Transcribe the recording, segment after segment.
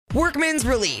Workman's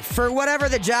relief for whatever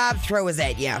the job throws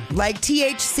at you, like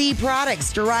THC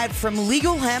products derived from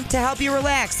legal hemp to help you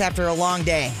relax after a long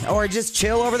day or just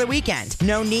chill over the weekend.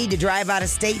 No need to drive out of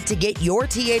state to get your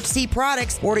THC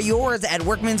products. Order yours at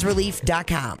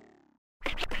workmansrelief.com.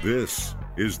 This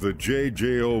is the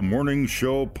JJO Morning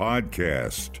Show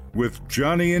podcast with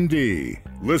Johnny and D.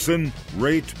 Listen,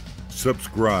 rate,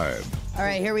 subscribe. All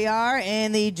right, here we are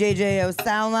in the JJO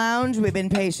Sound Lounge. We've been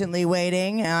patiently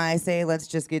waiting. I say let's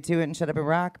just get to it and shut up and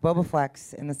rock.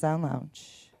 Bobaflex in the Sound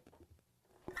Lounge.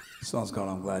 The song's called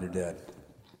I'm Glad You're Dead.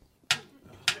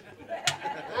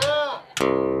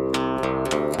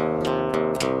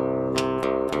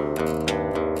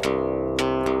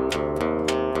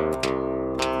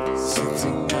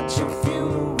 Sitting at your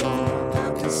funeral, I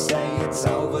have to say it's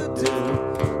overdue.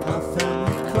 My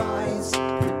family cries, the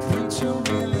preacher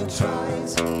really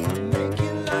tries to make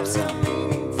your life so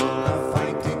meaningful. I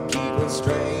fight to keep a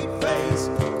straight face.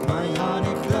 My heart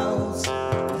it glows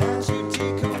as you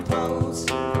decompose.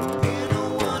 In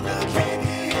a wonder, can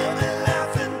you hear me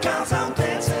laughing? 'Cause I'm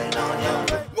dancing on your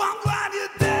grave. I'm glad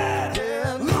you're dead.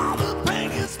 All the pain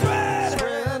you spread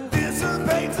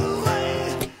dissipates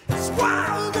away. That's why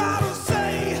I gotta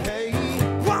say,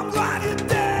 I'm glad you're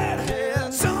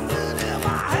dead. Something in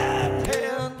my head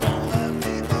won't let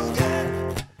me forget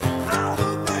all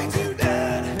the things you did.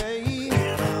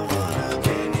 And I wonder,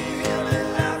 can you hear me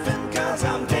laughing? 'Cause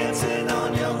I'm dancing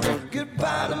on your grave.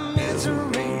 Goodbye to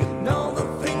misery and all the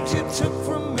things you took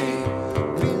from me.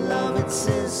 Beloved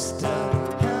sister,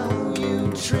 how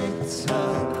you tricked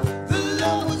her. The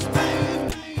love was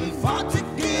pain, we fought to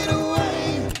get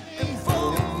away. And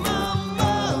for my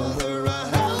mother, I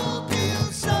hope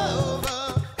you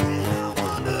suffer. And I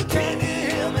wonder, can you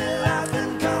hear me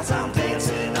laughing? 'Cause I'm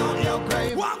dancing on your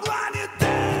grave. I'm glad you're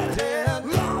dead.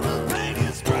 All the pain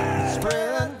you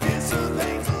spread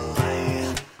dissipates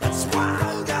away. That's why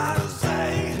I gotta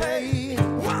say,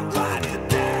 I'm glad you're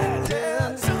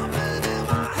dead. Something in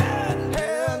my head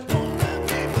won't let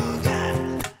me forget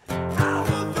all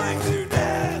the things you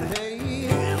did.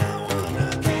 And I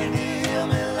wonder, can you hear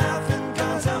me laughing?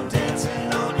 'Cause I'm dancing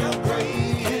on your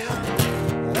grave.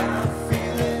 I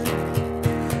feel it,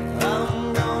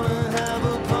 I'm gonna have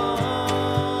a party.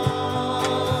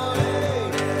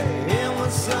 It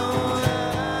was so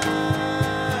happy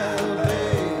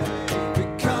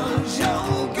because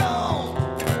you're gone.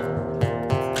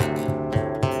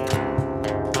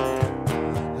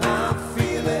 I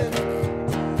feel it,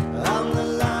 I'm the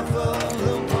life of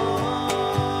the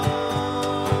party.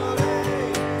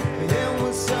 It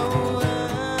was so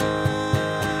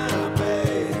happy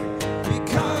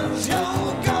because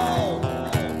you're gone.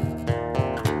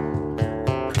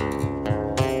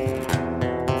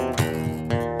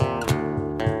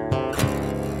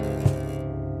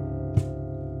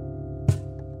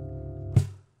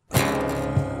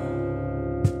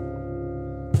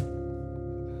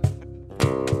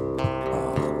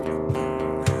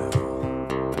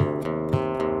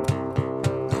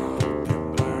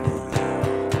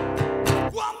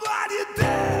 I'm glad you're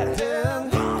dead.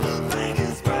 All the pain you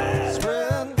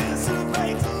spread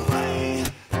dissipates away.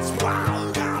 That's why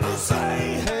I gotta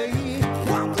say,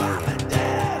 I'm glad you're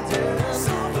dead.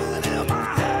 Something in my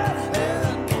head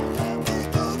won't let me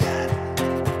forget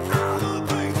all the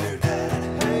things you did.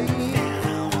 And I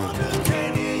wonder,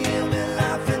 can you hear me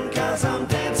laughing? 'Cause I'm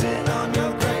dancing on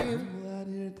your grave. I'm glad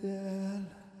you're dead.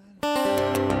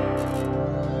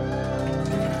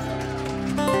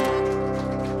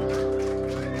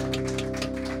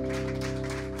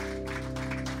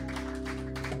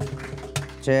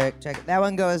 Check. That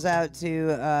one goes out to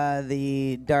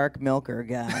the dark milker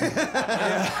guy.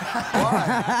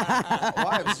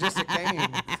 Why? It was just a game.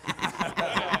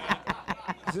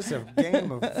 It's just a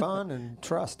game of fun and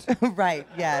trust. Right,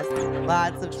 yes.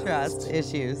 Lots of trust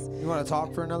issues. You want to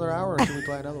talk for another hour, or should we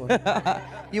play another one?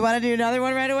 You want to do another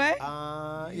one right away?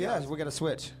 Yes, we got to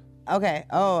switch. Okay.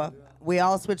 Oh, we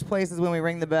all switch places when we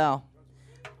ring the bell.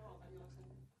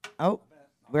 Oh,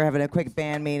 we're having a quick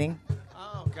band meeting.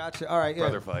 Oh, gotcha. All right, yeah.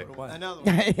 Brother fight. Another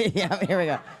one. Yeah, here we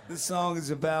go. This song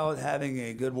is about having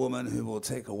a good woman who will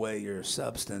take away your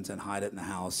substance and hide it in the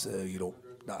house so you don't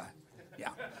die. Yeah.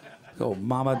 Go,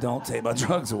 mama, don't take my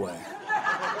drugs away.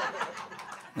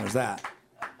 There's that.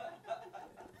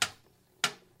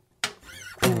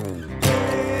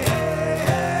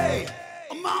 Hey,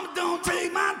 mama, don't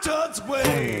take my drugs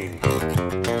away.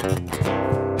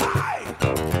 Hi.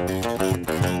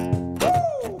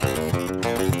 Woo.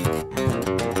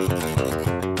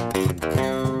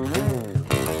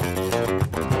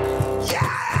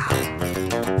 Yeah.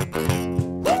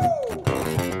 Woo.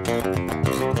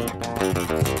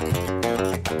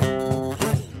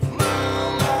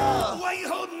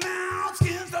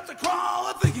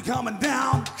 coming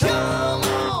down. Come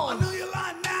on. I know you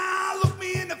lie now. Look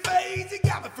me in the face. You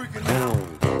got me freaking out.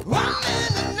 I'm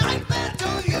in a nightmare. Do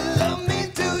you love me?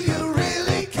 Do you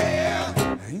really care?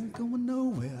 I ain't going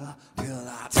nowhere till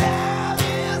I tear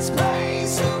this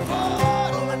place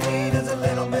apart. All I need is a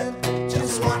little bit.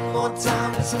 Just one more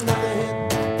time. Just another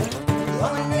hit.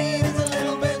 All I need is a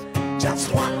little bit.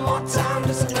 Just one more time.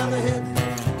 Just another hit.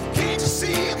 Can't you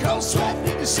see a cold sweat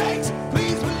in the shakes?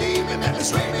 Please believe me, let me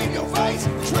scream in your face.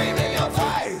 Scream in your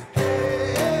face.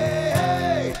 Hey, hey,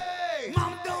 hey, hey.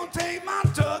 Mama, don't take my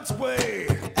drugs away.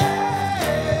 Hey,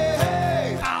 hey,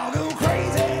 hey. I'll go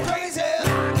crazy, crazy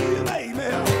like you made me.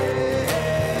 Hey,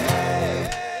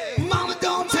 hey, hey. Mama,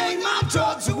 don't take my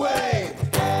drugs away.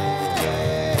 Hey,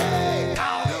 hey, hey.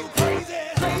 I'll go crazy,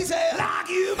 crazy like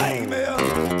you made me.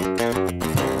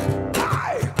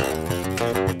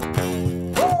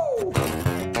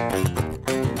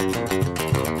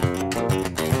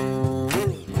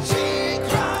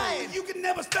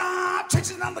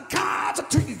 On the cards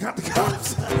until you got the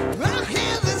cops. I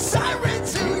hear the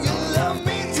sirens. Do you love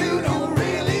me? Do don't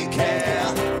really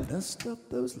care. Messed up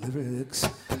those lyrics.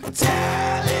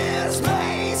 Tear this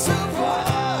place apart.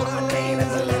 All I need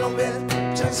is a little bit.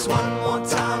 Just one more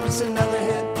time. Just another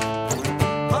hit.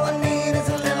 All I need is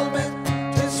a little bit.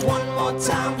 Just one more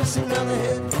time. Just another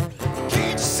hit.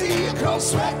 Can't you see a cold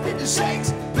sweat in the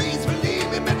shakes? Please believe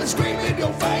me. Let me scream in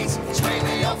your face. Scream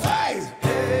in your face.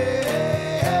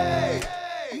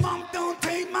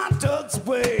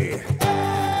 Way.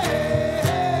 Hey,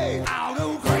 hey, I'll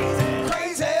go crazy,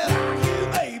 crazy like you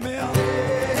made me.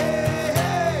 Hey,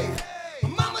 hey, hey,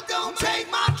 Mama, don't take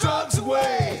my drugs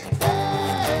away.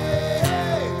 Hey,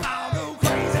 hey, I'll go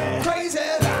crazy, crazy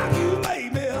like you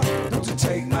made me. Don't you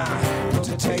take my drugs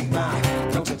away.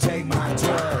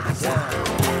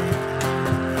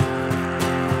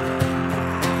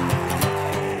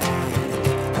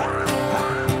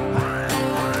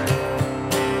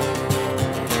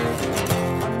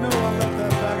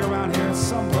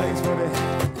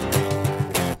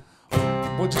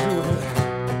 What'd you do with it?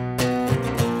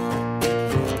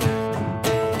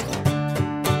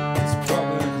 It's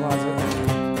probably in the closet.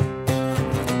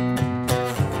 Hey,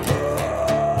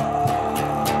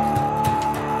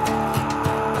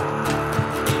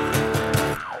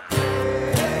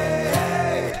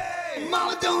 hey, hey.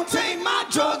 Mama, don't take my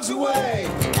drugs away.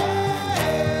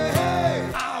 Hey,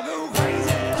 hey, I'll go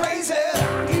crazy, crazy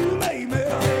like you made me.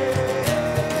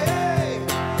 Hey,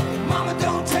 Mama,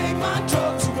 don't take my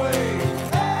drugs away.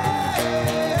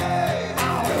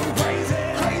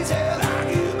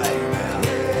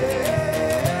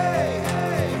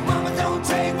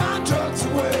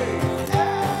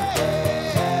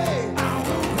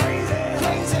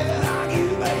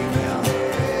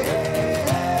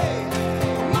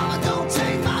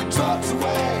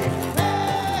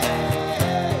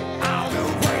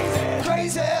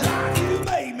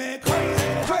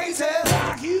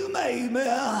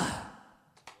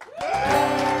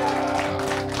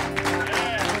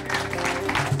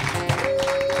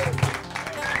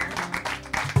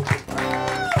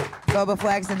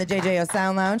 Bobaflex in the JJO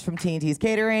Sound Lounge from TNT's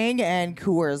Catering and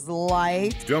Coors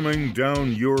Light. Dumbing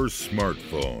down your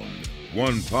smartphone.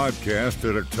 One podcast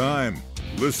at a time.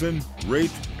 Listen,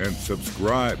 rate, and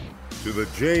subscribe to the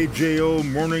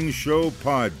JJO Morning Show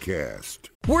podcast.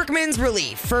 Workman's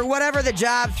relief for whatever the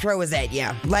job throws at you,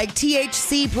 like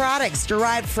THC products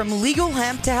derived from legal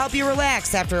hemp to help you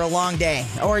relax after a long day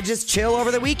or just chill over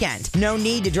the weekend. No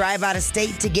need to drive out of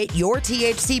state to get your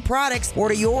THC products.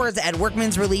 Order yours at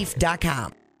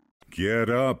workmansrelief.com.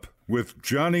 Get up with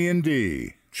Johnny and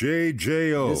D.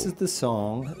 JJO. This is the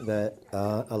song that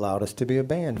allowed us to be a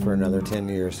band for another 10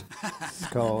 years. It's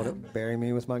called Bury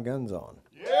Me With My Guns On.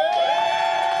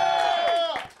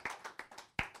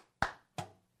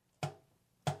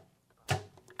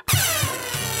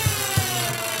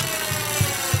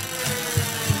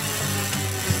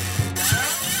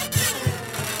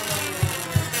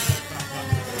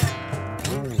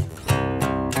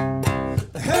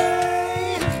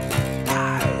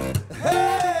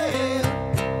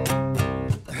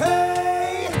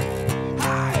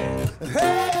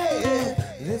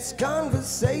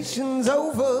 Conversation's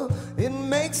over, it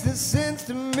makes no sense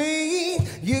to me.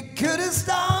 You could have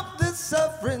stopped the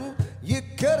suffering, you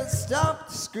could have stopped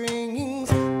the screams,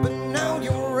 but now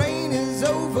your reign is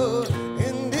over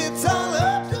and it's all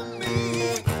up to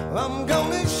me. I'm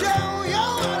gonna show you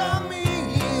what I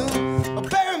mean.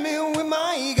 Bury me with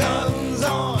my guns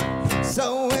on,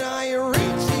 so when I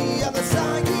reach the other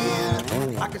side,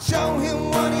 yeah, I can show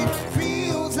him what it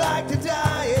feels like to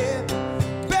die. Yeah.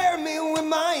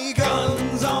 My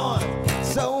guns on,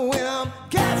 so when I'm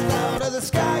cast out of the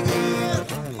sky, yeah,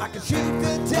 I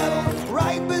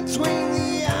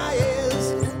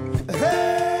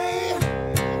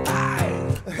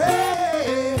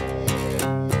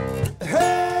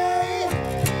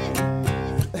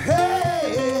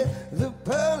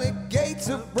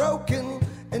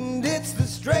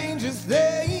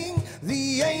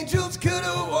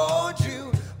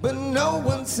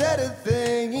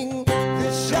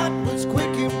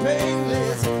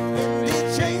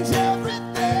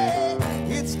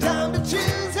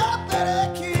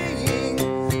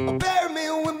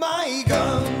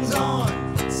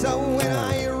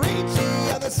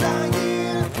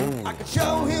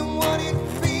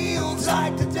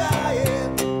to die.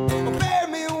 Bear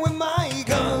me with my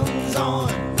guns on.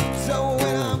 So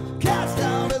when I'm cast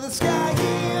out of the sky,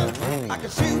 I can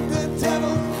shoot the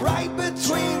devil right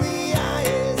between the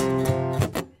eyes.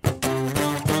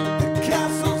 The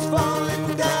castle's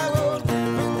falling down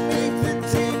beneath the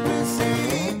deeper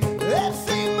sea. They've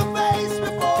seen my face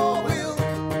before, will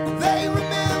they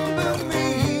remember me?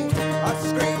 I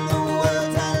scream the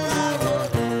words out loud,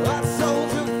 our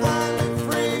souls are finally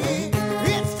free.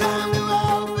 It's time to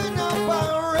open up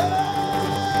our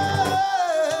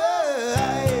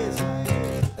eyes.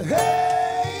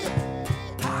 Hey,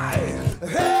 hey,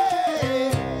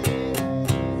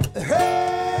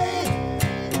 hey.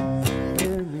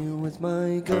 Bear me with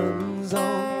my guns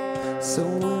on, so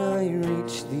when I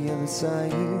reach the other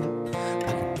side,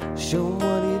 I can show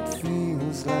what it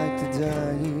feels like to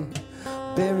die.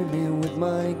 Bury me with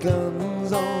my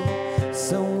guns on,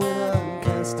 so when I'm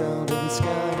cast out of the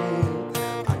sky,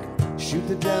 I can shoot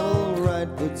the devil right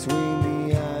between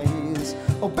the eyes.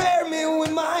 Oh, bury me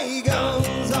with my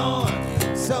guns on,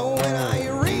 so when I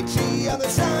reach the other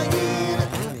side,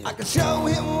 I can show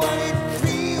him what it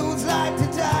feels like to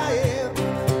die.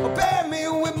 Oh, bury me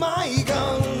with my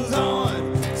guns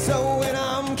on, so when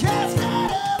I'm cast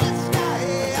out of the sky,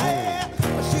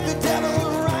 I shoot the devil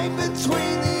right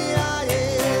between the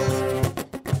eyes.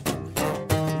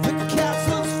 The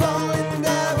castle's falling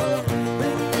down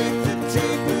beneath the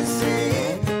deeper sea.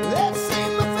 They've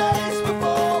seen my face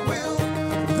before, will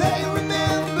they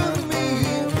remember me?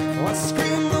 I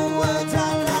scream the words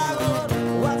out loud,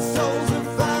 what souls are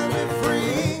finally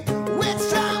free. It's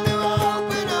time to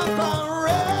open up our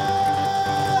eyes.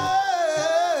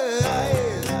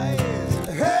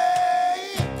 Hey,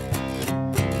 hey,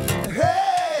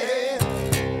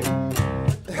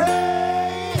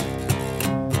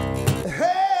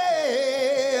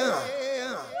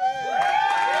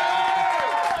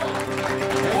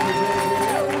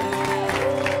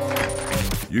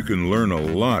 You can learn a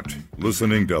lot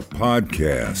listening to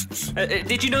podcasts,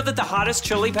 Did you know that the hottest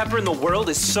chili pepper in the world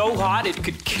is so hot it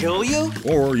could kill you?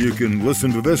 or you can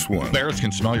listen to this one. Bears can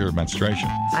smell your menstruation.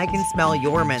 I can smell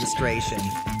your menstruation.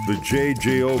 The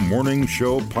JJO Morning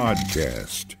Show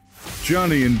Podcast.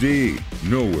 Johnny and D,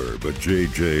 nowhere but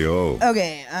JJO.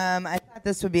 Okay, I thought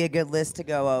this would be a good list to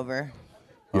go over.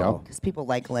 Yeah. Because people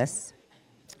like lists.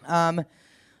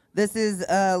 This is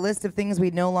a list of things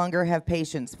we no longer have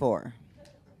patience for.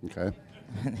 Okay.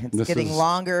 It's This getting is-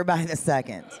 longer by the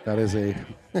second. That is a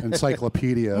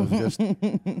encyclopedia of just.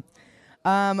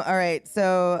 All right,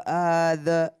 so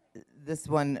this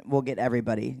one will get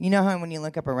everybody. You know how when you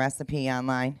look up a recipe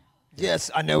online?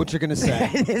 Yes, I know what you're going to say.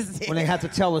 When they have to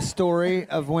tell a story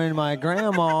of when my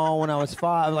grandma, when I was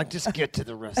 5, like, just get to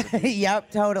the recipe. Yep,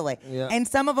 totally. Yeah. And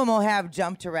some of them will have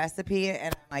jump to recipe,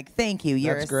 and I'm like, thank you,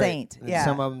 you're That's a great. saint. And Yeah,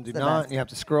 some of them do it's the not. best. You have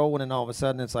to scroll, and then all of a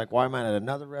sudden it's like, why am I at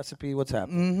another recipe? What's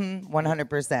happening?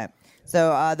 100%.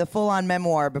 So the full-on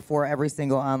memoir before every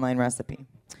single online recipe.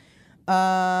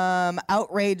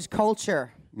 Outrage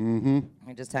culture. We're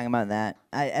just talking about that.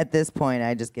 At this point,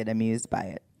 I just get amused by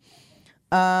it.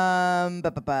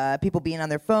 People being on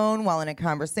their phone while in a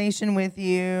conversation with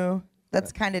you.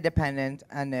 That's kind of dependent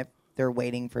on if they're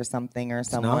waiting for something or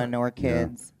someone or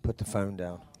kids. Put the phone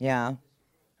down. Yeah.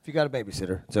 If you got a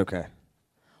babysitter, it's okay.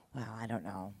 Well, I don't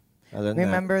know. Other than that-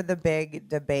 Remember the big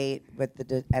debate with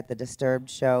at the Disturbed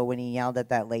show when he yelled at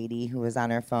that lady who was on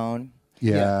her phone?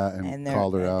 Yeah, and there-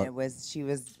 called her and out. she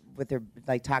was with her,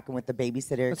 like, talking with the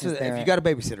babysitter. That's 'cause if they're- you got a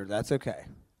babysitter, that's okay.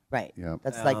 right. Yep.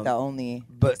 That's like the only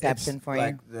But exception it's for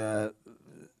like you.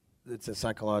 It's a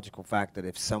psychological fact that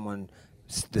if someone,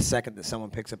 the second that someone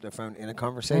picks up their phone in a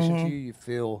conversation to you, you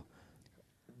feel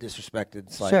disrespected.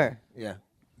 It's like, Sure. Yeah.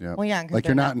 Yeah. Well, yeah, 'cause like they're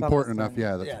you're not not important focused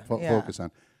enough. on- Yeah, Yeah. to Yeah. focus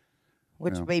on.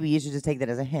 Which yeah. maybe you should just take that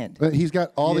as a hint. But he's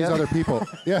got all these Yeah. other people.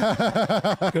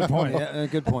 Yeah. Good point. Yeah,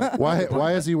 good point.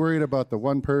 Why is he worried about the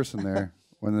one person there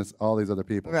when there's all these other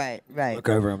people? Right. Look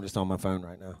over, I'm just on my phone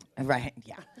right now. Right.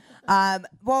 Yeah.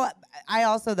 Well, I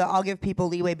also I'll give people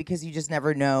leeway because you just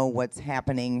never know what's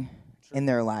happening in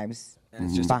their lives. And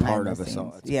it's just a behind part the of us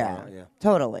all. scenes. It's a Yeah. part- yeah.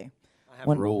 Totally. I have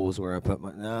When- rules where I put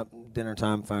my dinner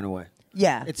time, phone away.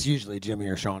 Yeah. It's usually Jimmy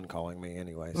or Sean calling me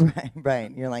anyways. right.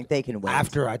 Right. You're like they can wait.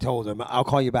 After I told them, I'll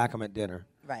call you back, I'm at dinner.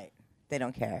 Right. They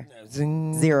don't care.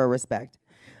 Zing. Zero respect.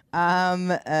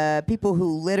 People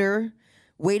who litter,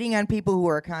 waiting on people who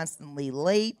are constantly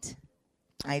late.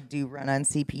 I do run on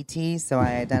CPT, so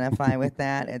I identify with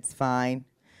that. It's fine.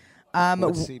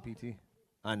 What's CPT?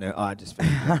 I know. Oh, I just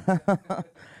figured it.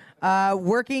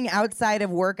 Working outside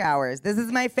of work hours. This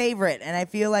is my favorite, and I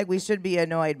feel like we should be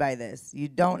annoyed by this. You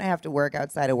don't have to work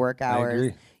outside of work hours.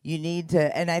 agree. You need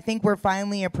to, and I think we're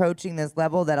finally approaching this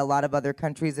level that a lot of other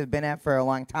countries have been at for a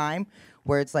long time,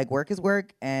 where it's like work is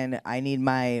work, and I need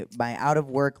my out of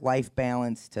work life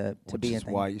balance to be a Which is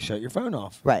thing. why you shut your phone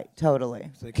off. Right,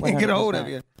 totally. So they can't get a hold of 100%.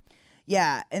 you.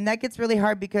 Yeah, and that gets really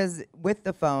hard because with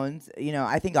the phones,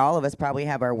 I think all of us probably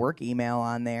have our work email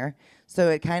on there. So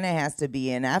it kind of has to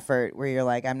be an effort where you're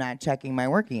like, I'm not checking my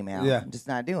work email. Yeah. I'm just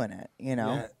not doing it,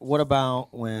 Yeah. What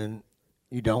about when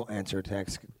you don't answer a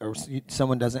text or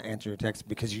someone doesn't answer your text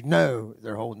because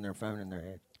they're holding their phone in their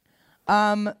hand?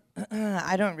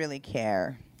 I don't really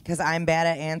care because I'm bad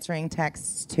at answering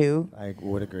texts too. I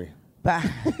would agree. But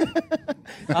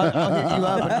I'll hit you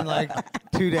up and then like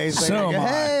 2 days later, So go, am I.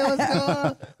 hey, what's going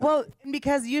on? well,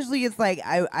 because usually it's like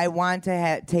I want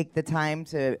to take the time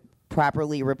to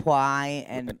properly reply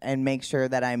and make sure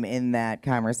that I'm in that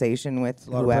conversation with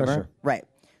a lot of whoever. pressure. Right.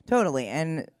 Totally.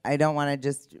 And I don't want to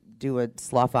just do a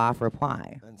slough off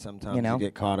reply. And sometimes you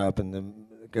get caught up and then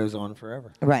it goes on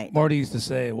forever. Right. Marty used to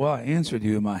say, well, I answered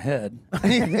you in my head.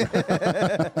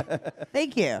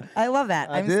 Thank you. I love that.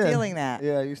 I'm did. stealing that.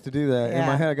 Yeah, I used to do that. In Yeah.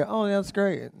 my head, I go, oh, yeah, that's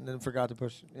great. And then forgot to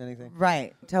push anything.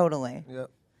 Right. Totally. Yep.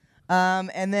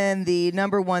 And then the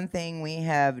number one thing we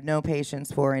have no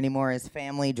patience for anymore is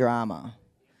family drama.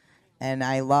 And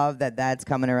I love that that's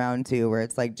coming around too, where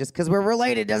it's like just because we're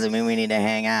related doesn't mean we need to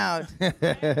hang out.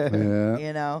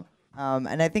 Yeah.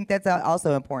 And I think that's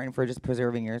also important for just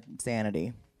preserving your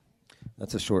sanity.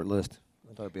 That's a short list.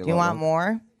 I thought it'd be a Do you lot want longer.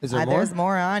 more? Is there more? There's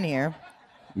more on here.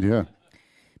 Yeah.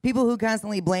 People who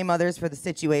constantly blame others for the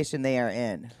situation they are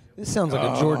in. This sounds like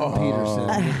a Jordan Peterson.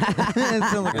 It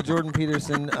sounds like a Jordan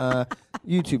Peterson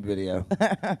YouTube video.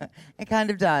 It kind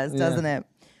of does, doesn't it?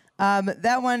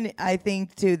 That one, I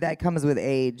think, too, that comes with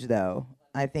age, though.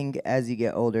 I think as you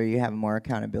get older, you have more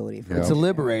accountability for Yeah. It's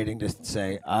liberating to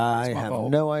say, I my have fault.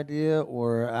 no idea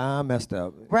or I messed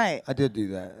up. Right. I did do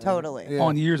that. Totally. Yeah.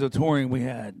 On years of touring, we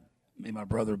had me and my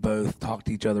brother both talked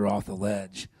to each other off the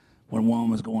ledge. When one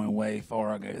was going way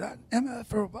far, I go, that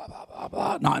MF or blah, blah, blah,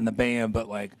 blah. Not in the band, but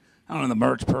like, I don't know, the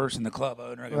merch person, the club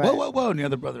owner. I go, whoa, whoa, whoa. And the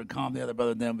other brother would calm the other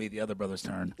brother, then be the other brother's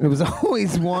turn. It was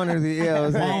always one or the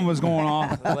other. One was going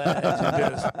off the ledge and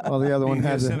just Well, the other one being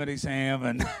had to. Yosemite Sam,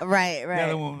 and Right, the other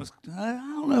right. one was, I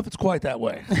don't know if it's quite that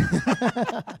way.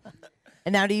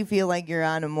 And now do you feel like you're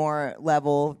on a more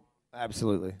level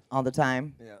Absolutely. all the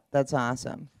time? Yeah. That's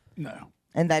awesome. No.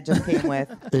 And that just came with,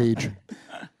 Age.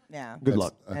 yeah. Good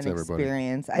luck. That's an everybody.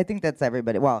 experience. I think that's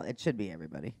everybody. Well, it should be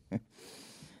everybody.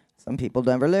 Some people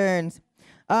never learn.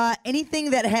 Anything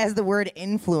that has the word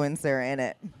influencer in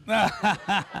it.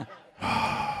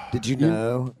 Did you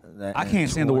know that? I in can't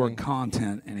stand the word 20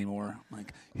 content anymore.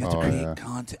 Like, you have to Oh, create yeah.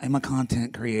 content. I'm a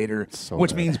content creator, So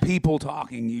which bad. means people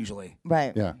talking usually.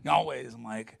 Right. Yeah. Always. I'm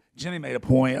like, Jimmy made a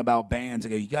point about bands. I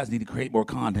go, you guys need to create more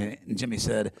content. And Jimmy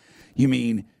said, you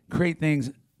mean create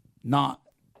things not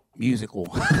musical.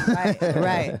 Right.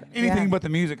 Right. Anything yeah. but the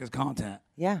music is content.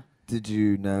 Yeah. Did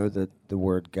you know that the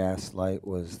word gaslight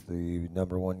was the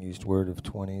 #1 used word of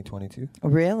 2022?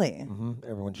 Really?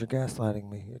 Everyone's, you're gaslighting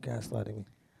me. You're gaslighting me.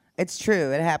 It's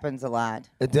true. It happens a lot.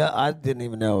 I didn't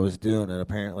even know I was doing it.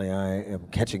 Apparently, I am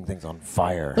catching things on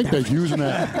fire. I think they're using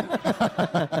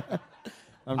that.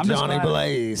 I'm just Johnny glad-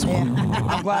 Blaze.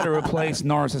 I'm glad to replace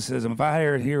narcissism. If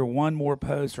I hear one more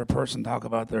post or a person talk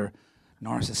about their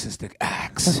narcissistic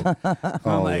acts,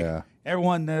 Oh, like, yeah.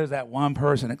 everyone knows that one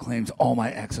person that claims all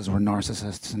my exes were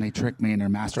narcissists and they tricked me in their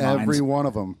masterminds. Every one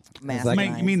of them.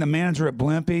 Masterminds. You mean the manager at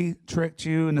Blimpie tricked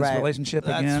you in this Right. relationship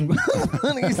That's again? one of the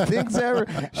funniest things ever.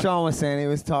 Sean was saying he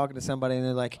was talking to somebody and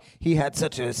they're like, he had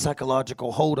such a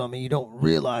psychological hold on me. You don't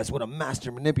realize what a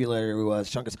master manipulator he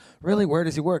was. Sean goes, really? Where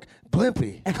does he work?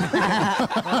 Blimpie.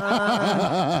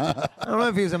 I don't know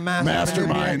if he was a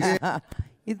Mastermind. manipulator.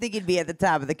 You'd think he'd be at the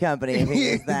top of the company if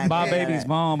he was that My good. baby's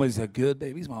mom was a good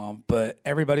baby's mom, but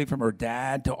everybody from her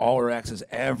dad to all her exes,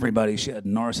 everybody she had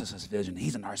narcissist vision.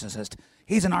 He's a narcissist.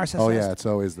 He's a narcissist. Oh, yeah, it's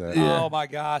always that. Oh my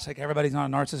gosh! Like everybody's not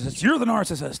a narcissist. You're the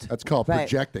narcissist. That's called Right.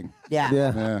 projecting. Yeah.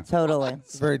 Yeah. Yeah. Totally.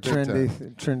 It's a very Big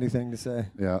trendy thing to say.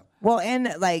 Yeah. Well,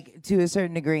 and like to a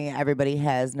certain degree, everybody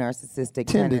has narcissistic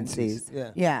tendencies.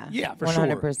 Tendencies, Yeah. Yeah, for sure.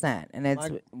 100%. And it's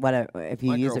My- whatever if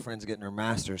you My use it. girlfriend's getting her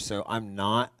master's, so I'm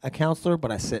not a counselor,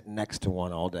 but I sit next to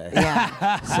one all day.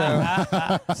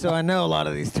 Yeah. So I know a lot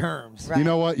of these terms. Right. You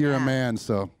know what? You're Yeah. a man,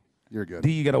 so you're good.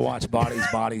 You got to watch Bodies,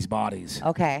 Bodies, Bodies.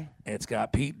 Okay. It's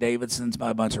got Pete Davidson's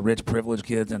by a bunch of rich, privileged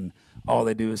kids, and all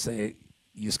they do is say,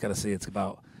 you just got to see it's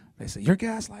about, they say, you're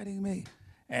gaslighting me.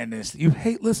 And it's, you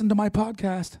hate listen to my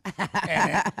podcast.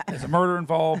 And there's a murder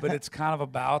involved, but it's kind of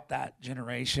about that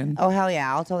generation. Oh hell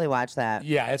yeah! I'll totally watch that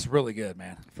Yeah, it's really good,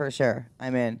 man. for sure.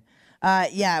 I'm in.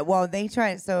 Yeah, well, they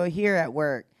try. So here at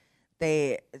work,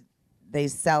 they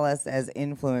sell us as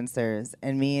influencers,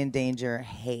 and me and Danger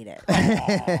hate it.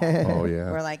 Oh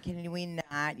yeah. We're like, can we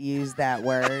not use that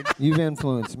word? You've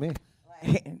influenced me.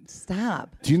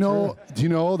 Stop. Do you know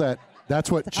that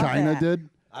that's what China that. did?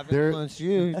 I've They're- influenced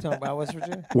you. You talking about West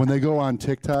Virginia? When they go on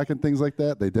TikTok and things like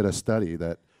that, they did a study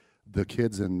that the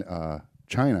kids in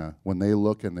China, when they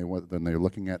look and when they're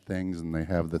looking at things and they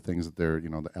have the things that they're,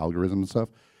 the algorithm and stuff,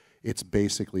 it's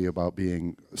basically about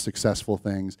being successful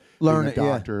things, Learn being it, a yeah.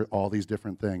 doctor, all these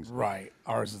different things. Right.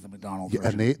 Ours is the McDonald's Yeah,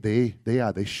 and version.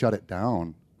 they shut it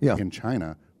down Yeah. in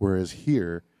China, whereas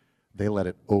here they let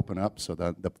it open up so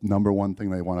that the number one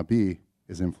thing they want to be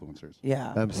is influencers.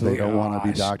 Yeah. They Absolutely. don't want to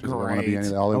be Gosh, doctors. They want to be great.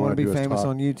 anything. All they I want want to to be do is famous talk.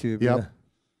 on YouTube. Yep. Yeah.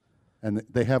 And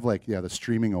they have the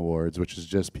streaming awards, which is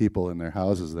just people in their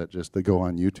houses that they go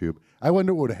on YouTube. I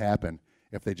wonder what would happen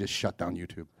if they just shut down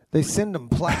YouTube. They send them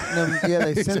platinum. Yeah,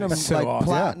 they send them So like awesome.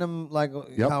 platinum, like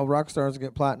Yep. how rock stars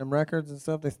get platinum records and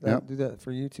stuff. They Yep. do that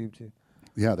for YouTube too.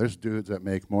 Yeah, there's dudes that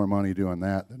make more money doing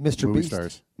that than Mr. movie Beast.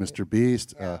 stars. Mr.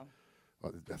 Beast.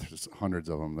 There's hundreds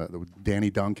of them. Danny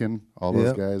Duncan, all those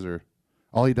Yep. guys are.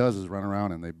 All he does is run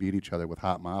around and they beat each other with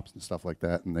hot mops and stuff like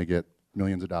that, and they get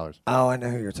millions of dollars. Oh, I know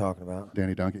who you're talking about.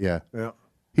 Danny Duncan, yeah. Yeah.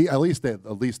 He they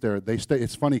stay.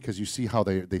 It's funny because you see how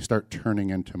they start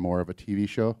turning into more of a TV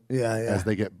show. Yeah, yeah. As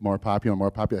they get more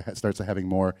popular, it starts having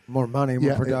more More money,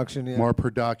 more production. Yeah. more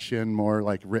production, more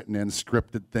like written in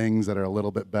scripted things that are a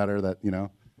little bit better.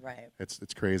 Right.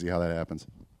 It's crazy how that happens.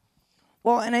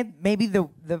 Well, and maybe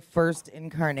the first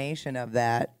incarnation of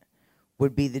that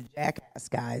would be the Jackass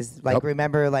guys. Like, Yep.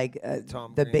 remember,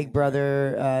 Tom the Green, Big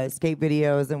Brother skate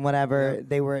videos and whatever.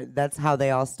 That's how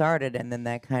they all started, and then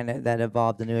that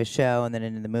evolved into a show, and then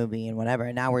into the movie and whatever.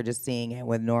 And now we're just seeing it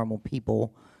with normal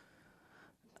people,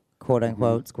 quote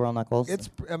unquote, squirrel knuckles. It's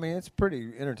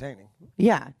pretty entertaining.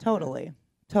 Yeah, totally.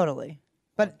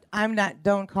 But I'm not.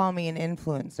 Don't call me an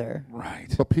influencer. Right.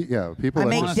 But people. I that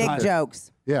make just- dick Monetize.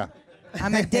 jokes. Yeah.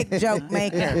 I'm a dick joke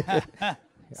maker.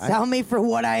 Sell me for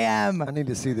what I am. I need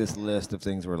to see this list of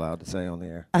things we're allowed to say on the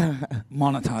air.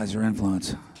 Monetize your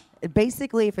influence.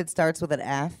 Basically, if it starts with an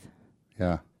F,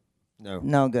 Yeah. No.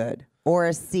 no good. Or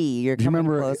a C. You're Do you coming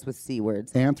remember close with C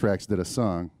words. Anthrax did a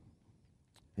song.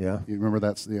 Yeah. You remember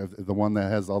that's the one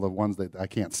that has all the ones that I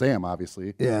can't say them,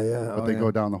 obviously. Yeah, yeah. But they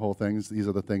go down the whole things. These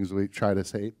are the things we try to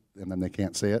say, and then they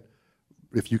can't say it.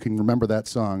 If you can remember that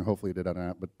song, hopefully you did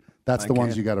that. But that's I the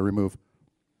ones can. you got to remove.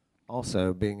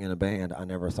 Also, being in a band, I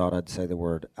never thought I'd say the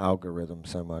word algorithm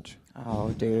so much. Oh,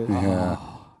 dude. Yeah.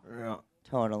 Yeah.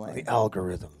 Totally. The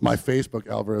algorithm. My Facebook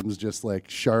algorithm's just like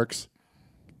sharks,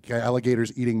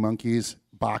 alligators eating monkeys,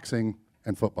 boxing,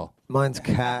 and football. Mine's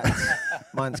cats.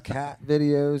 Mine's cat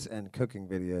videos and cooking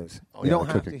videos. You yeah, don't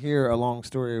the have cooking. to hear a long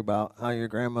story about how your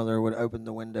grandmother would open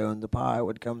the window and the pie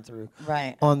would come through.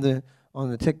 Right. On the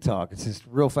TikTok, it's just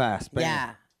real fast. Bam.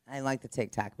 Yeah. I like the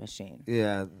TikTok machine.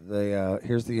 Yeah.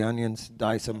 Here's the onions.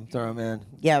 Dice them. Throw them in.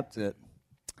 Yep. That's it.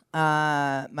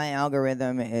 My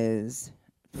algorithm is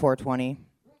 420.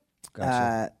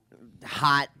 Gotcha.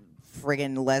 Hot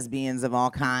friggin' lesbians of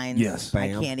all kinds. Yes. I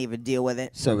Bam. can't even deal with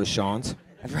it. So is Sean's.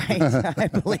 Right. I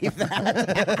believe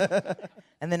that.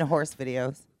 And then horse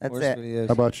videos. That's Horse it. videos.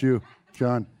 How about you,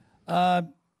 John?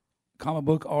 Comic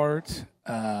book art,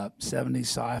 70s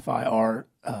sci-fi art,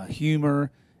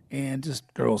 humor, and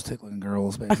just girls tickling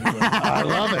girls, basically. I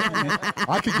love it.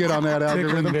 I could get on that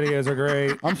Tickling algorithm. videos are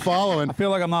great. I'm following. I feel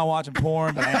like I'm not watching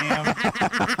porn, but I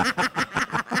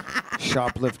am.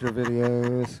 Shoplifter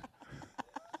videos.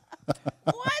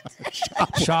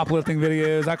 Shoplifting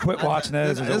videos. I quit watching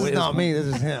those. This is not me. This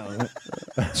is him.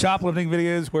 Shoplifting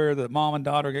videos where the mom and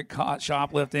daughter get caught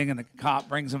shoplifting and the cop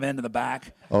brings them into the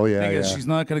back. Oh, yeah, Because yeah. she's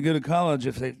not going to go to college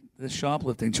if this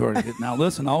shoplifting charge. Now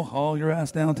listen, I'll haul your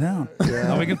ass downtown.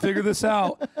 Now we can figure this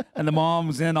out. And the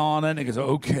mom's in on it and he goes,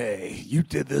 okay, you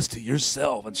did this to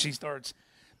yourself. And she starts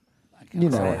You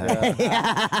know what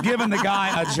happened. giving the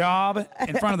guy a job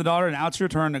in front of the daughter, and now it's your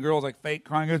turn. The girl's like fake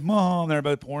crying, goes, Mom, they're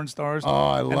both porn stars. Oh,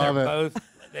 I and love they're it. both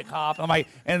the cop. I'm like,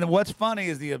 and what's funny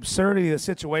is the absurdity of the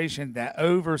situation that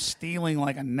over stealing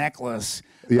like a necklace,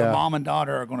 Yeah. the mom and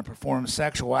daughter are going to perform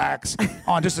sexual acts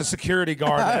on just a security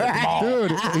guard at the mall.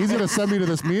 Dude, he's going to send me to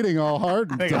this meeting all hard.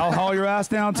 They go, I'll haul your ass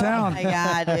Oh downtown. my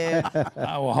God, dude.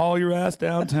 I will haul your ass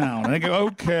downtown. And they go,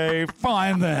 okay,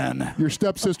 fine then. Your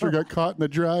stepsister got caught in the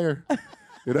dryer.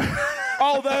 You know?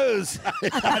 All those.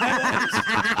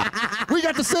 We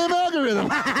got the same algorithm.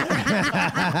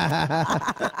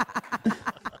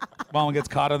 Mom gets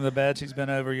caught under the bed. She's been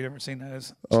over. You never seen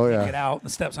those? Oh, She yeah. can't get out. The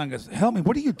stepson goes, help me.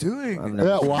 What are you doing?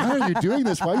 Yeah, why are you doing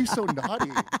this? Why are you so naughty?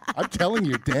 I'm telling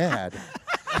your dad.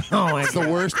 Oh, It's the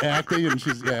worst acting, and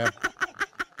she's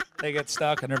They get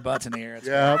stuck and their butts in the air. It's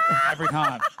yeah. every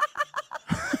time.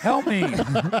 Help me.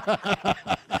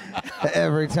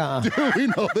 Every time. We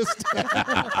know this.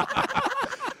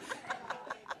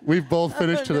 We've both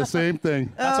finished to the same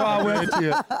thing. That's why I went.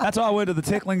 That's why I went to the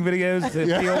tickling videos to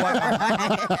feel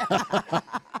like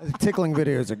Tickling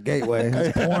videos are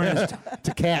gateway. porn is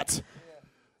To cats.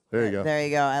 There you go. There you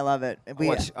go. I love it.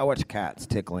 I watch cats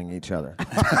tickling each other.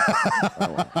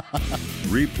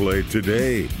 Replay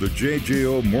today the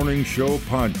JJO Morning Show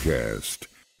podcast.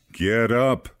 Get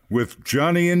up with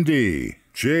Johnny and D.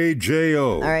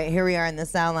 JJO. All right, here we are in the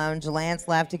Sound Lounge. Lance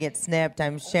left to get snipped.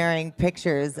 I'm sharing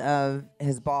pictures of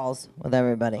his balls with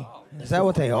everybody. Is that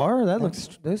what they are?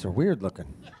 Those are weird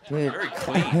looking. Dude. Very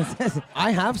clean.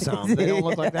 I have some. They don't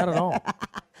look like that at all.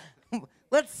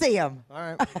 Let's see him. All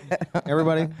right.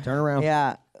 Everybody, turn around.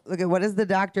 Yeah. Look at what is the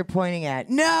doctor pointing at?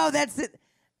 No, that's it.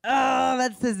 Oh,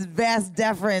 that's his vast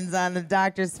deference on the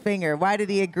doctor's finger. Why did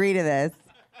he agree to this?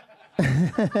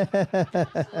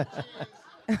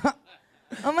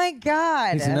 Oh my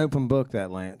God. He's an open book,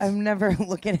 that Lance. I'm never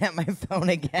looking at my phone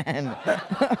again.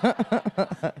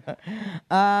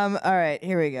 All right,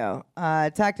 here we go.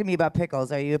 Talk to me about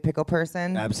pickles. Are you a pickle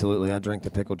person? Absolutely. I drink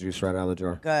the pickle juice right out of the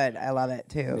jar. Good. I love it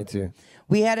too. Me too.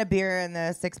 We had a beer in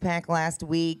the 6-pack last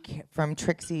week from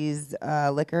Trixie's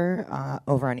Liquor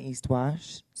over on East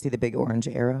Wash. See the big orange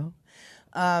arrow?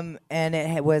 And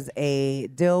it was a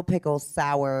dill pickle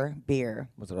sour beer.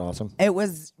 Was it awesome? It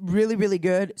was really, really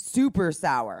good. Super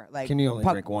sour. Like, Can you only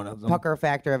drink one of them? Pucker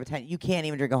factor of a 10. You can't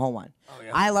even drink a whole one. Oh,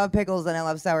 yeah. I love pickles and I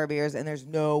love sour beers, and there's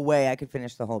no way I could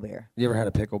finish the whole beer. You ever had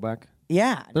a pickleback?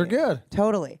 Yeah. They're dude. good.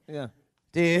 Totally. Yeah.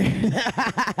 Dude.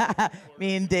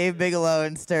 Me and Dave Bigelow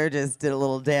and Sturgis did a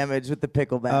little damage with the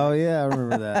pickleback. Oh, yeah, I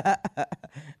remember that. That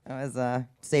was a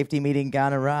safety meeting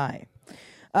gone awry.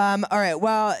 All right.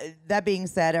 Well, that being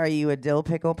said, are you a dill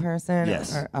pickle person?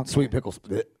 Yes. Okay. Sweet pickle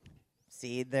split.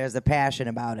 See, there's a passion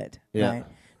about it. Yeah. Right?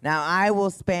 Now, I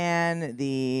will span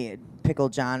the pickle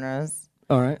genres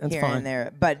All right, that's here fine. and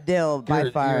there, but dill by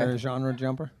far. You're a genre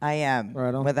jumper? I am,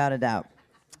 Right on. without a doubt.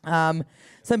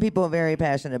 Some people are very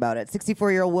passionate about it.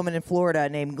 64-year-old woman in Florida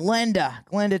named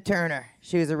Glenda Turner.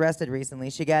 She was arrested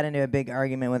recently. She got into a big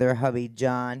argument with her hubby,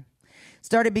 John.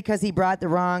 Started because he brought the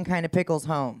wrong kind of pickles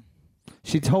home.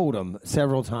 She told him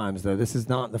several times, though. This is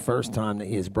not the first time that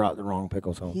he has brought the wrong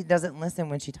pickles home. He doesn't listen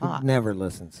when she talks. Never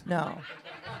listens. No.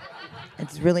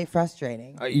 It's really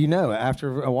frustrating. You know,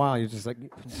 after a while, you're just like,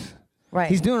 Right.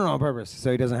 he's doing it on purpose,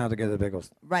 so he doesn't have to get the pickles.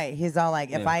 Right. He's all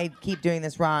like, if Yeah. I keep doing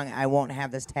this wrong, I won't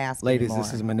have this task Ladies, anymore.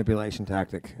 this is a manipulation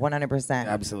tactic. 100%.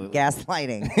 Absolutely.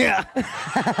 Gaslighting. Yeah.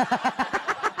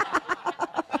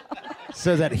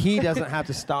 So that he doesn't have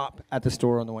to stop at the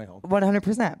store on the way home.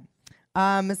 100%.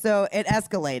 So it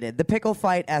escalated. The pickle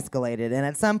fight escalated. And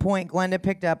at some point, Glenda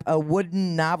picked up a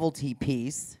wooden novelty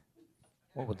piece,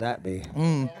 What would that be?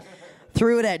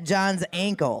 threw it at John's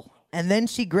ankle, and then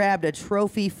she grabbed a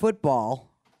trophy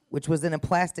football, which was in a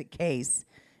plastic case,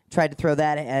 tried to throw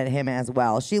that at him as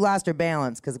well. She lost her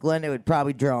balance because Glenda was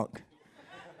probably drunk.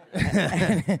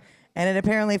 And it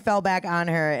apparently fell back on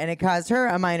her, and it caused her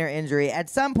a minor injury. At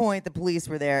some point, the police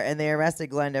were there, and they arrested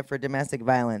Glenda for domestic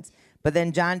violence. But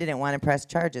then John didn't want to press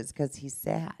charges because he's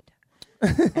sad.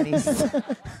 And he's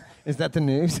Is that the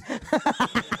news?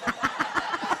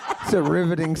 It's a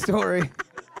riveting story.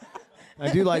 I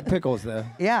do like pickles, though.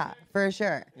 yeah, for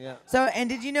sure. Yeah. So, and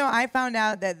did you know I found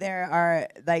out that there are,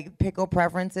 like, pickle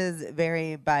preferences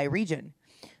vary by region.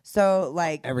 So,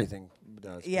 like, Everything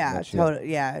does. yeah, pretty much,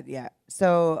 totally, yeah.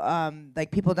 So,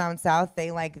 like, people down south, they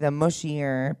like the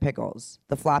mushier pickles,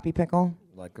 the floppy pickle.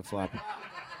 Like a floppy.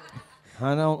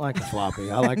 I don't like a floppy.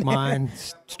 I like mine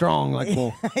strong like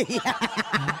bull.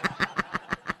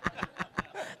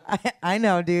 I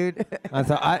know, dude.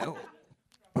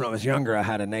 When I was younger, I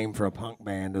had a name for a punk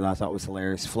band that I thought was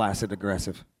hilarious. Flaccid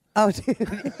Aggressive. Oh,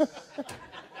 dude.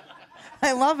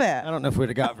 I love it. I don't know if we'd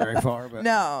have got very far, but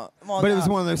No. Well, but no. it was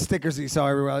one of those stickers that you saw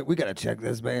everywhere. Like, we got to check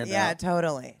this band Yeah, out.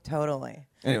 totally.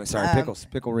 Anyway, sorry, pickles,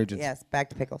 pickle regions. Yes, back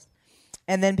to pickles.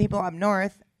 And then people up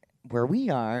north, where we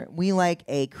are, we like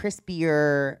a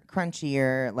crispier,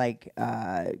 crunchier, like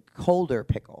colder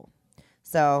pickle.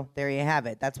 So there you have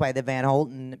it. That's why the Van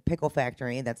Holten Pickle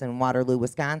Factory, that's in Waterloo,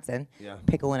 Wisconsin, Yeah.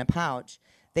 pickle in a pouch,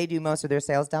 they do most of their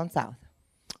sales down south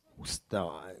It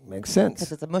makes because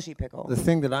sense. it's a mushy pickle. The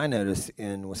thing that I notice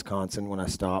in Wisconsin when I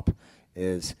stop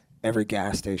is every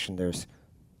gas station there's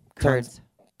Curds.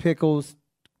 pickles,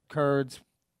 curds,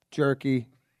 jerky,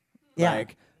 Yeah.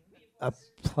 like a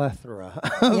plethora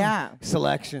of Yeah.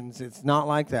 selections. It's not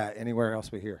like that anywhere else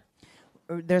but here.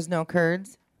 There's no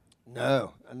curds.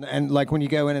 No, and like when you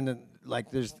go in and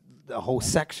like there's a whole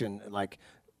section like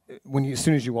as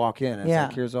soon as you walk in, it's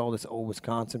like here's all this old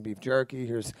Wisconsin beef jerky,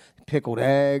 here's pickled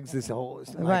eggs, this whole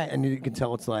Right. and you can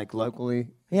tell it's like local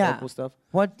stuff.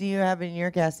 What do you have in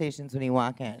your gas stations when you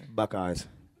walk in? Buckeyes.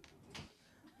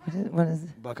 What is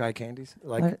it? Buckeye candies,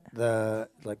 like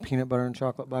peanut butter and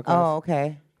chocolate Buckeyes. Oh,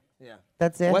 okay. Yeah,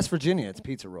 That's it? West Virginia, it's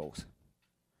pizza rolls.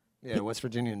 Yeah, West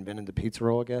Virginia invented the pizza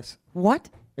roll, I guess. What?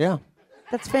 Yeah,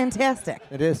 That's fantastic.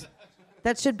 it is.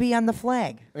 That should be on the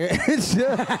flag. It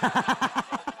should.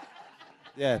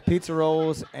 Yeah, pizza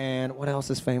rolls, and what else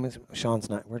is famous? Sean's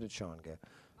not. Where did Sean go?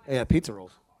 Yeah, pizza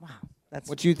rolls. Wow. That's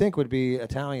What you think would be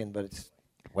Italian, but it's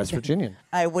West Virginian.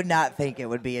 I would not think it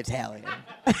would be Italian.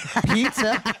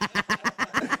 Pizza?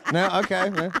 No, okay.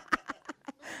 No.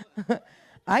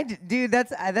 Dude,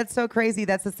 that's so crazy.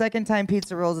 That's the second time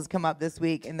pizza rolls has come up this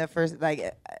week. In the first,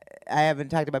 I haven't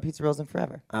talked about pizza rolls in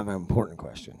forever. I have an important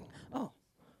question. Oh,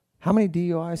 How many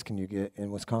DUIs can you get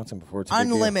in Wisconsin before it's a big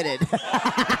deal? unlimited.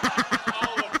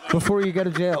 Before you go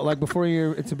to jail, like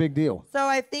it's a big deal. So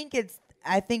I think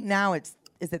now is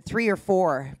it 3 or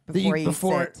 4 before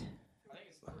sit?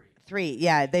 3.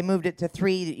 Yeah, they moved it to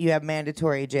 3. You have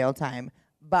mandatory jail time,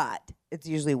 but it's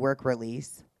usually work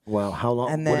release. Wow, how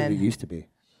long? And What then- did it used to be?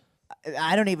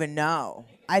 I don't even know.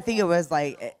 I think it was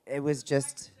like it was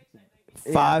just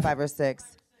 5? 5 or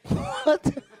 6.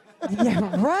 What?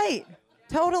 Yeah, right.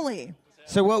 Totally.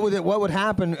 So what would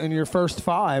happen in your first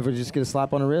 5? Would you just get a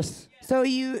slap on the wrist? So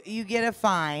you get a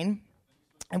fine,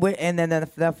 and then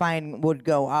the fine would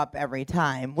go up every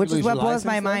time, which You is lose what your blows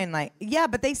my license, though? mind. Like, yeah,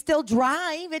 but they still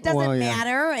drive. It doesn't Well, yeah.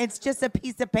 matter. It's just a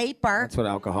piece of paper, That's what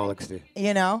alcoholics do.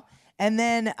 you know. And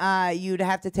then you'd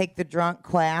have to take the drunk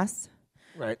class.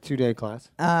 Right, 2-day class.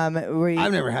 Where you,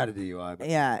 I've never had a DUI. But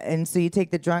Yeah, and so you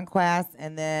take the drunk class,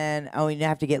 and then you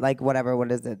have to get like whatever.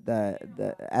 What is it?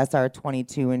 The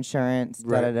SR22 insurance.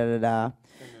 Right. Da da da da da.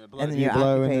 And then you your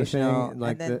blow in the occupational, thing,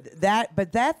 like and then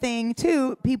that thing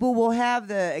too. People will have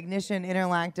the ignition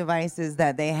interlock devices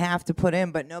that they have to put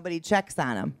in, but nobody checks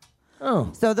on them. Oh.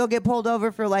 So they'll get pulled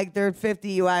over for like their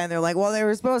 50 UI, and they're like, "Well, they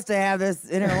were supposed to have this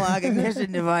interlock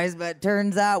ignition device, but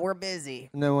turns out we're busy."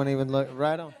 No one even looked.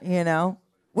 Right on. You know,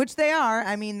 which they are.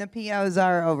 I mean, the POs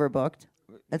are overbooked.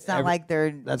 It's not like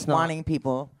they're wanting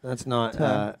people. That's not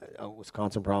a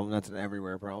Wisconsin problem. That's an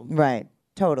everywhere problem. Right.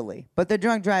 Totally. But the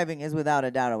drunk driving is without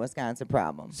a doubt a Wisconsin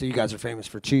problem. So you guys are famous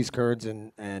for cheese curds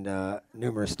and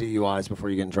numerous DUIs before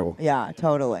you get in trouble. Yeah,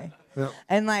 totally. Yeah.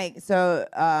 And like, so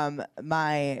the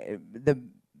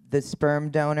sperm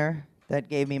donor that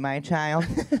gave me my child,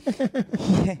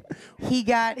 he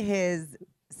got his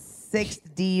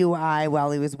 6th DUI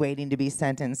while he was waiting to be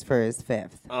sentenced for his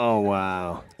 5th. Oh,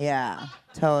 wow. Yeah,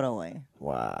 totally.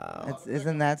 Wow.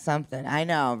 Isn't that something? I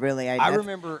know, really. I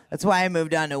remember. That's why I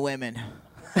moved on to women.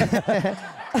 I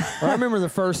remember the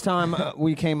first time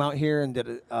we came out here and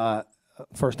did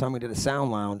first time we did a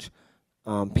sound lounge.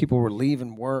 People were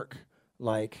leaving work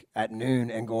like at noon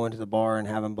and going to the bar and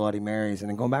having Bloody Marys and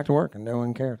then going back to work and no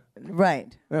one cared.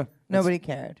 Right. Yeah. Nobody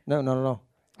cared. No, not at all.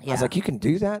 I Yeah. was like, you can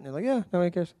do that? And they're like, yeah,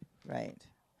 nobody cares. Right.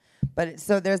 But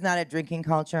so there's not a drinking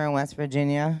culture in West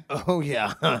Virginia? Oh,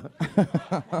 yeah.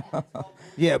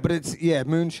 Yeah, but it's,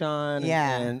 moonshine.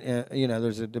 Yeah. And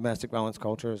there's a domestic violence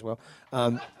culture as well.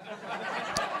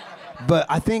 But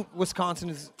I think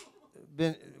Wisconsin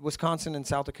and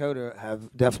South Dakota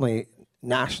have definitely,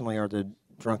 nationally, are the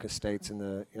drunkest states in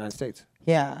the United States.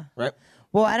 Yeah. Right?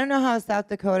 Well, I don't know how South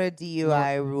Dakota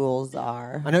DUI rules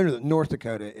are. I know that North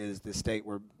Dakota is the state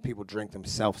where people drink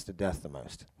themselves to death the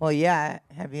most. Well, yeah.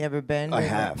 Have you ever been? I to the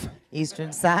have.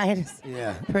 Eastern side?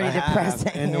 Yeah. Pretty I have.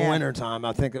 depressing. In the yeah. wintertime,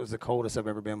 I think it was the coldest I've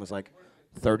ever been was like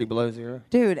 30 below zero.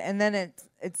 Dude, and then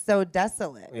it's so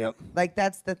desolate. Yep. Like,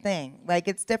 that's the thing. Like,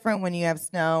 it's different when you have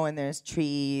snow and there's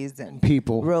trees and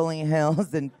People. rolling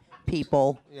hills and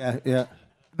people. Yeah, yeah.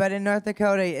 But in North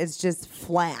Dakota, it's just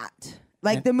flat.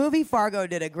 Like, the movie Fargo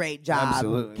did a great job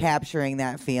Absolutely. capturing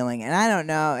that feeling. And I don't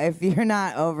know, if you're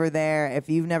not over there, if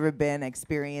you've never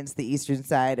experienced the eastern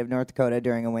side of North Dakota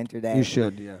during a winter day. You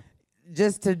should, yeah.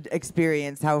 Just to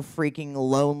experience how freaking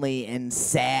lonely and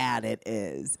sad it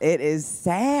is. It is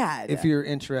sad. If you're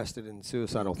interested in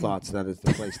suicidal thoughts, that is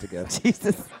the place to go.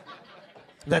 Jesus.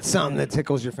 That's something that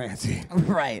tickles your fancy.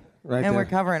 Right. Right and there. we're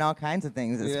covering all kinds of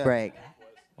things this Yeah. break.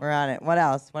 We're on it. What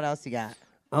else? What else you got?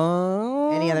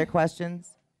 Any other questions?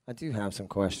 I do have some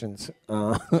questions.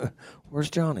 Where's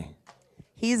Johnny?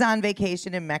 He's on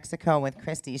vacation in Mexico with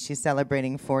Christy. She's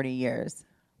celebrating 40 years.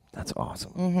 That's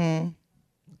awesome.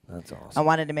 Mm-hmm. That's I awesome.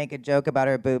 wanted to make a joke about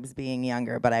her boobs being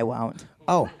younger, but I won't.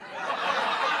 Oh.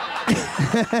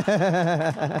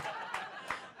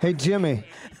 Hey, Jimmy,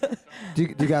 do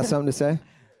you got something to say?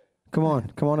 Come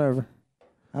on over.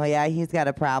 Oh, yeah, he's got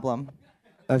a problem.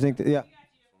 I think that, yeah.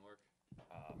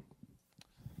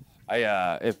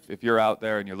 If you're out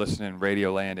there and you're listening in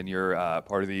Radio Land and you're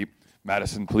part of the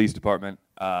Madison Police Department,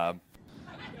 I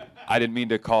didn't mean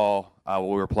to call while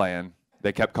we were playing.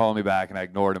 They kept calling me back, and I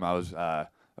ignored them. I was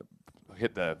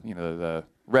hit the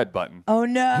red button. Oh,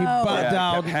 no. He butt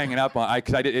dialed. Kept hanging up on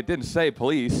because it didn't say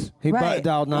police. He Right. butt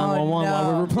dialed 911 Oh, while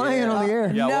we no. were playing on the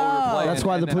air. Yeah, while we were playing. That's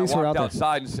why and the then I police were walked out there.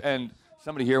 outside and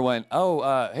somebody here went,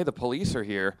 "Oh, hey, the police are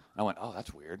here." I went, "Oh,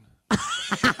 that's weird."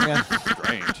 Yeah.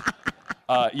 Strange.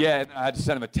 Yeah, and I had to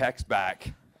send them a text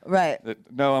back. Right.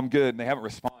 That, no, I'm good, and they haven't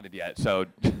responded yet. So,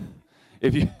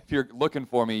 if you're looking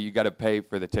for me, you got to pay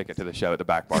for the ticket to the show at the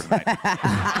back bar tonight.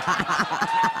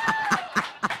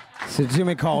 So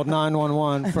Jimmy called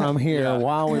 911 from here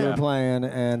while we were playing,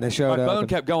 and they showed My up. phone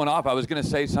kept going off. I was going to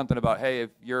say something about, hey, if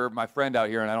you're my friend out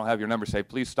here and I don't have your number saved,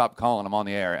 please stop calling. I'm on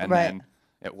the air. And then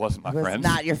it wasn't my It was friend.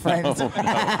 not your friend.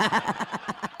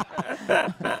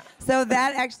 No. So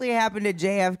that actually happened to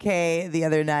JFK the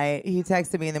other night. He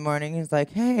texted me in the morning. He's like,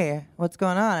 hey, what's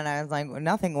going on? And I was like,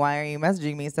 nothing. Why are you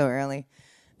messaging me so early?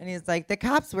 And he's like, the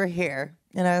cops were here.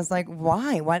 And I was like,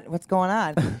 why? What's going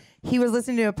on? He was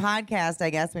listening to a podcast,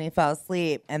 I guess, when he fell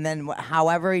asleep. And then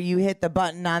however you hit the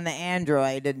button on the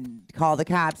Android and call the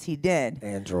cops, he did.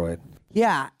 Android.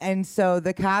 Yeah. And so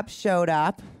the cops showed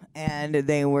up. And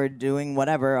they were doing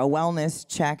whatever, a wellness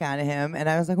check on him. And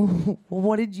I was like, well,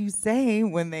 what did you say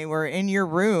when they were in your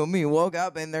room? You woke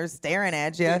up and they're staring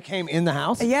at you. They came in the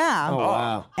house? Yeah. Oh,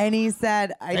 wow. And he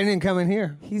said, They didn't come in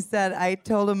here. He said, I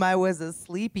told him I was a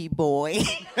sleepy boy.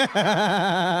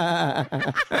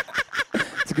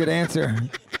 It's a good answer.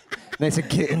 They said,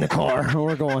 get in the car.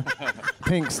 We're going.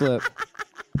 Pink slip.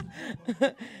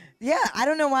 Yeah, I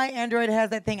don't know why Android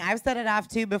has that thing. I've set it off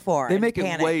too before. They make it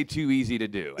panic. way too easy to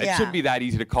do. It Yeah. shouldn't be that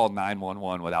easy to call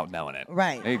 911 without knowing it.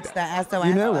 Right. They, It's the SOS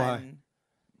You know button.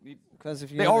 Because if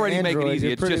you They have an already make it Android, easy.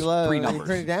 you're It's pretty just low, 3 you're numbers.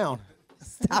 pretty down.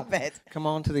 Stop it. Come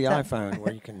on to the iPhone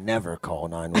where you can never call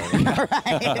 911.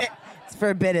 Right. It's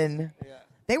forbidden. Yeah.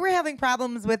 They were having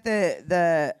problems with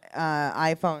the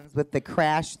iPhones with the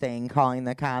crash thing, calling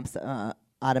the cops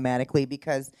automatically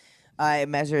because it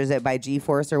measures it by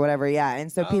G-force or whatever. Yeah,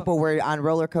 and so people were on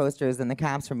roller coasters and the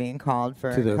cops were being called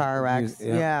for To the- car wrecks.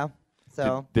 yeah. Yeah.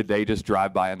 So, Did they just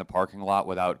drive by in the parking lot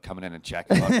without coming in and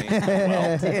checking on me?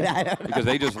 Well, dude, I don't know. because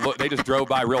they just drove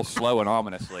by real slow and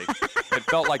ominously. It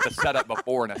felt like the setup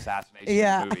before an assassination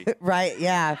Yeah, movie. right.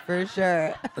 Yeah, for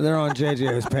sure. They're on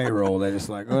JJ's payroll. They're just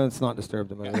like, oh, let's not disturb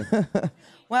them. Over.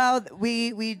 Well,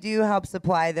 we do help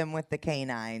supply them with the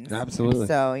canines. Absolutely.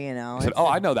 So, you know. I said, it's- "Oh,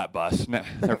 I know that bus. No,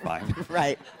 they're fine."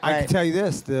 Right. I right. can tell you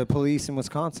this: the police in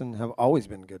Wisconsin have always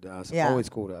been good to us. Yeah. Always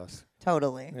cool to us.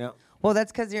 Totally. Yeah. Well,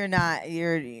 that's because you're,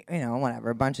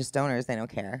 whatever, a bunch of stoners, they don't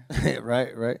care.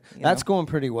 right. That's going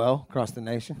pretty well across the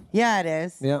nation. Yeah, it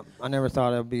is. Yeah. I never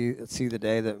thought I'd see the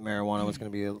day that marijuana was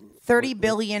going to be $30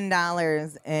 billion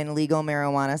in legal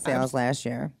marijuana sales last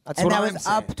year. That's and what that I'm was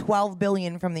saying. up $12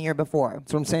 billion from the year before.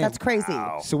 That's what I'm saying. That's crazy.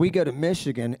 So we go to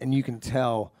Michigan, and you can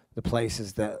tell the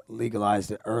places that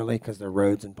legalized it early because their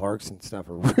roads and parks and stuff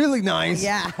are really nice.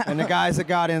 Yeah. And the guys that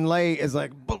got in late is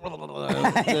like,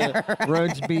 the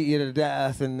roads beat you to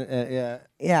death, and yeah.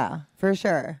 Yeah, for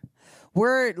sure.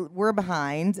 We're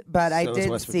behind, but I So is did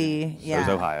West see. Virginia. Yeah.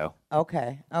 So is Ohio.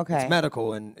 Okay. It's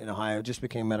medical in Ohio. It just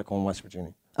became medical in West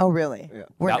Virginia. Oh, really? Yeah.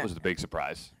 That was the big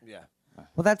surprise. Yeah.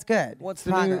 Well, that's good. What's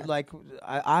the new,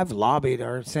 I've lobbied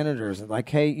our senators, like,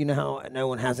 hey, you know how no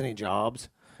one has any jobs?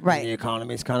 Right. And the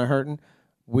economy's kind of hurting.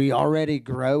 We already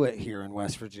grow it here in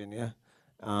West Virginia.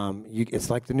 It's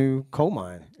like the new coal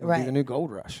mine. It'll be Right. the new gold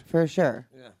rush. For sure.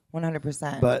 Yeah.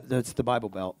 100%. But it's the Bible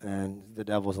Belt, and the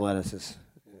devil's lettuce is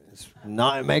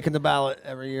not making the ballot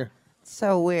every year.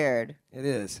 so weird. It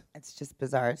is. It's just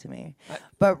bizarre to me.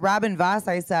 But Robin Voss,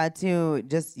 I saw too,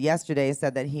 just yesterday,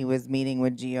 said that he was meeting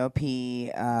with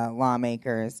GOP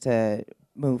lawmakers to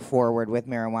move forward with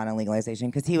marijuana legalization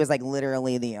because he was like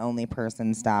literally the only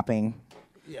person stopping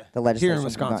the legislation. Here in from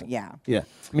Wisconsin. going- Yeah. Yeah.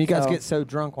 I mean, you guys So- get so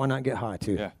drunk, why not get high,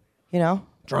 too? Yeah. You know,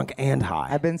 Drunk and high.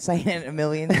 I've been saying it a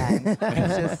million times.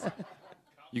 It's just,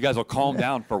 You guys will calm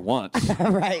down for once.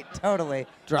 right, totally.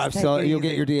 Drive Just slow. take it You'll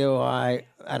get easy. your DOI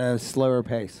at a slower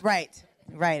pace. Right,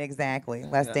 exactly.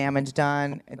 Less damage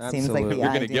done. It seems like Absolutely. the You're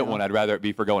going to ideal. get one. I'd rather it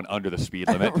be for going under the speed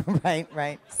limit.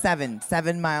 Right.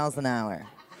 7 miles an hour.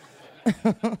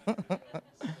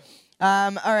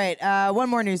 All right, one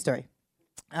more news story.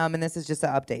 And this is just an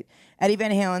update. Eddie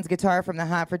Van Halen's guitar from the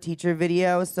Hot for Teacher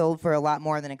video sold for a lot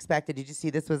more than expected. Did you see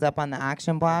this was up on the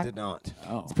auction block? Did not.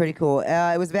 Oh. It's pretty cool.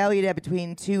 It was valued at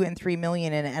between $2 and $3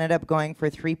 million, and it ended up going for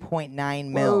 $3.9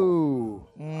 mil. Whoa.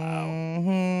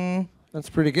 Mm-hmm. That's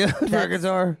pretty good for a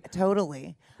guitar.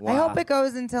 Totally. Wow. I hope it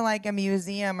goes into like a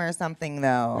museum or something,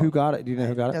 though. Who got it? Do you know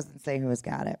who got It it? doesn't say who's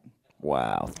got it.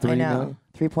 Wow. I 3 know. million?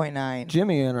 3.9.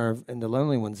 Jimmy in the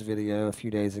Lonely Ones video a few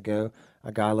days ago,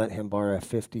 a guy let him borrow a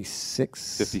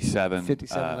 57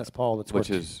 Les Paul. That's which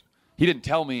worth- is he didn't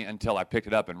tell me until I picked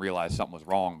it up and realized something was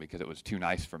wrong because it was too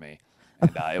nice for me.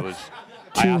 And it was.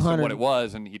 I asked him what it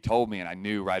was, and he told me, and I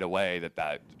knew right away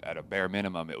that at a bare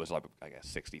minimum it was like a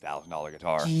 $60,000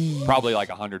 guitar, probably like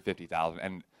 $150,000.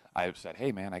 And I said,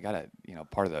 "Hey man, I gotta,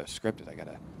 part of the script is I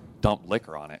gotta dump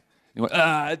liquor on it." He went,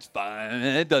 "It's fine.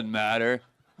 It doesn't matter."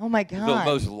 Oh my The God.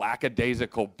 most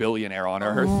lackadaisical billionaire on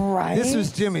earth. Right? This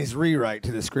was Jimmy's rewrite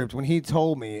to the script. When he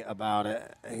told me about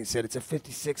it, he said it's a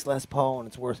 56 Les Paul and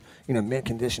it's worth, mint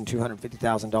condition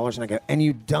 $250,000. And I go, and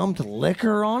you dumped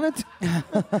liquor on it?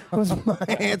 Was my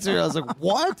answer. I was like,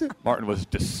 what? Martin was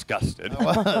disgusted.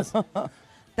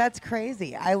 That's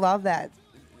crazy. I love that.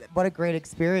 What a great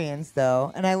experience,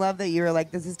 though. And I love that you were like,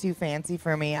 this is too fancy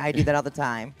for me. I do that all the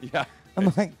time. Yeah.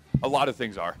 I'm like, A lot of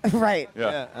things are. right.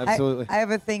 Yeah. Absolutely. I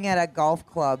have a thing at a golf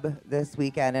club this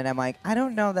weekend, and I'm like, I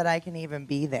don't know that I can even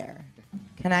be there.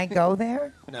 Can I go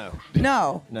there? No.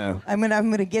 No. No. I'm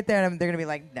gonna get there, and they're gonna be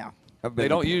like, no. They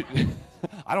don't use.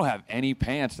 I don't have any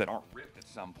pants that aren't ripped at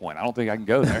some point. I don't think I can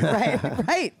go there. Right.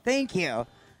 Right. Thank you.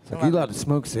 So are you allowed to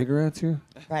smoke cigarettes here?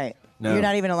 Right. No. You're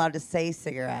not even allowed to say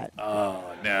cigarette. Oh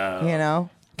no. You know?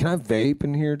 Can I vape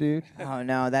in here, dude? Oh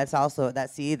no, that's also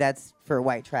that's for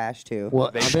white trash too.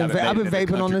 Well, They I've been haven't made it in the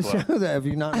vaping on country this club. show. Have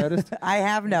you not noticed? I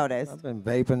have noticed. I've been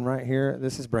vaping right here.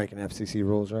 This is breaking FCC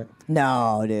rules, right?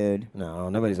 No, dude. No,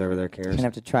 nobody's over there cares. Gonna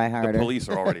have to try The harder. police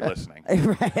are already listening.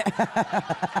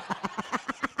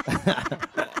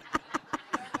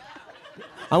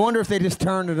 I wonder if they just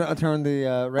turned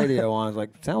the radio on. It's like,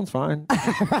 sounds fine.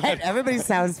 Right. Everybody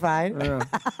sounds fine. Yeah.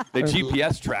 They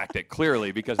GPS tracked it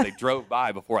clearly because they drove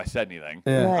by before I said anything.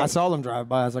 Yeah. Right. I saw them drive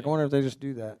by. I was like, I wonder if they just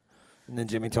do that. And then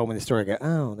Jimmy told me the story. I go,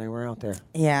 oh, they were out there.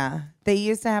 Yeah. They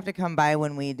used to have to come by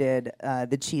when we did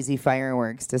the cheesy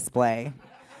fireworks display.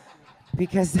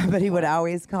 Because somebody would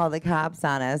always call the cops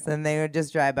on us, and they would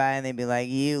just drive by and they'd be like,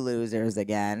 "You losers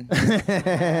again." Did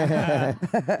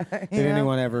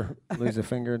anyone ever lose a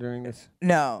finger during this?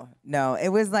 No. It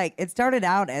was like it started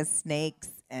out as snakes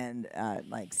and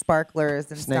like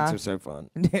sparklers and Snakes stuff. are so fun.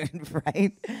 Dude,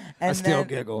 right? And I still then-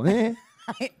 giggle.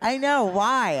 I know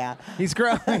why. He's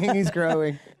growing. He's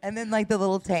growing. And then like the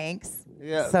little tanks.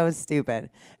 Yeah. So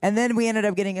stupid. And then we ended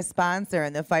up getting a sponsor,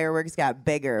 and the fireworks got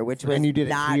bigger, which was And you did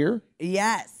not, it here?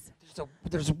 Yes.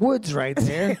 There's woods right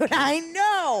there. Dude, I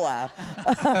know.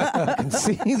 I can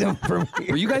see them from here.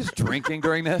 Were you guys drinking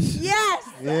during this? Yes.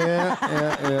 Yeah.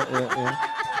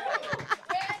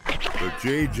 The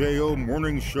JJO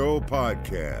Morning Show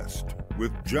podcast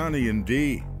with Johnny and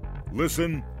D.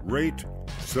 Listen, rate,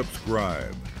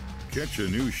 subscribe. Catch a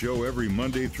new show every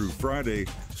Monday through Friday,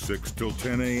 6 till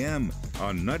 10 a.m.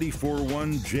 on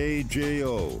 94.1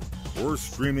 JJO or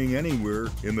streaming anywhere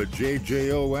in the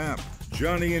JJO app.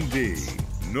 Johnny and D,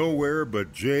 nowhere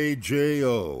but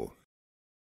JJO.